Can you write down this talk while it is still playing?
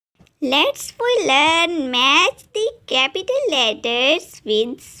Let's we learn match the capital letters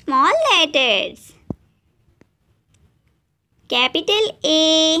with small letters. Capital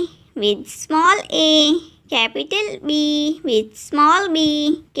A with small a, capital B with small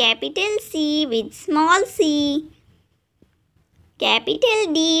b, capital C with small c,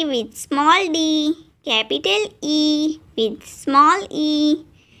 capital D with small d, capital E with small e,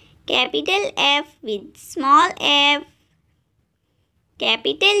 capital F with small f,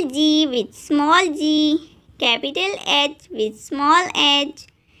 capital G with small g, capital H with small h,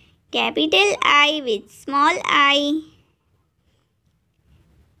 capital I with small I,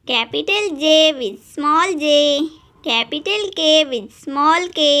 capital J with small j, capital K with small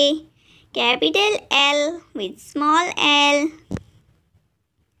k, capital L with small l,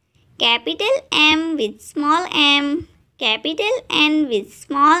 capital M with small m, capital N with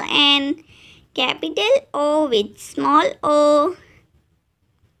small n, capital O with small o,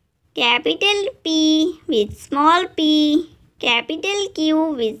 capital P with small p, capital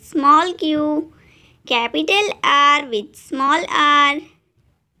Q with small q, capital R with small r,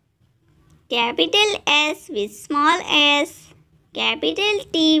 capital S with small s, capital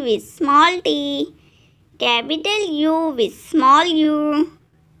T with small t, capital U with small u,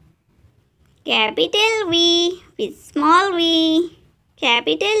 capital V with small v,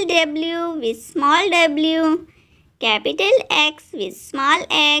 capital W with small w, capital X with small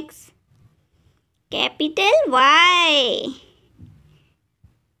x, capital Y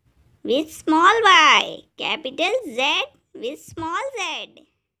with small y, capital Z with small z.